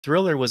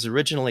Thriller was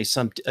originally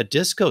a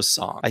disco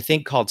song, I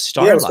think called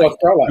Yeah, it was Starlight. called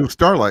Starlight. It was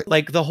Starlight.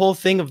 Like the whole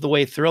thing of the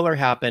way Thriller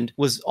happened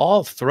was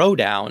all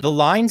throwdown. The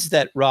lines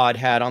that Rod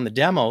had on the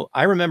demo,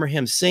 I remember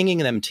him singing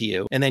them to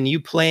you and then you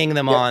playing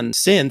them on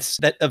synths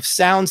of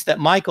sounds that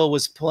Michael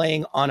was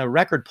playing on a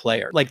record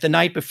player. Like the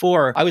night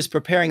before, I was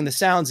preparing the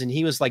sounds and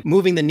he was like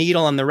moving the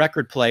needle on the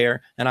record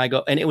player, and I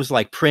go, and it was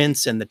like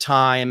Prince and The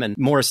Time and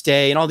Morris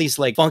Day and all these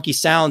like funky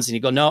sounds, and you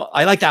go, no,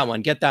 I like that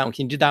one, get that one,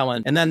 can you do that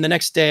one? And then the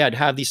next day I'd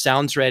have these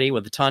sounds ready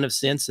with a ton of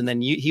synths, and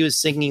then he was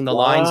singing the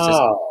lines.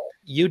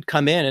 You'd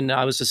come in and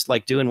I was just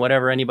like doing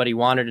whatever anybody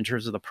wanted in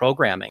terms of the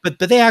programming. But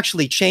they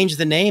actually changed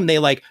the name. They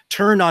like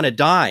turned on a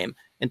dime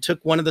and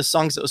took one of the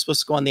songs that was supposed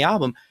to go on the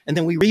album, and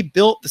then we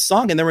rebuilt the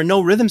song, and there were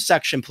no rhythm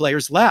section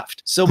players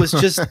left. So it was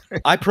just,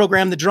 I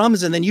programmed the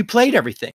drums and then you played everything.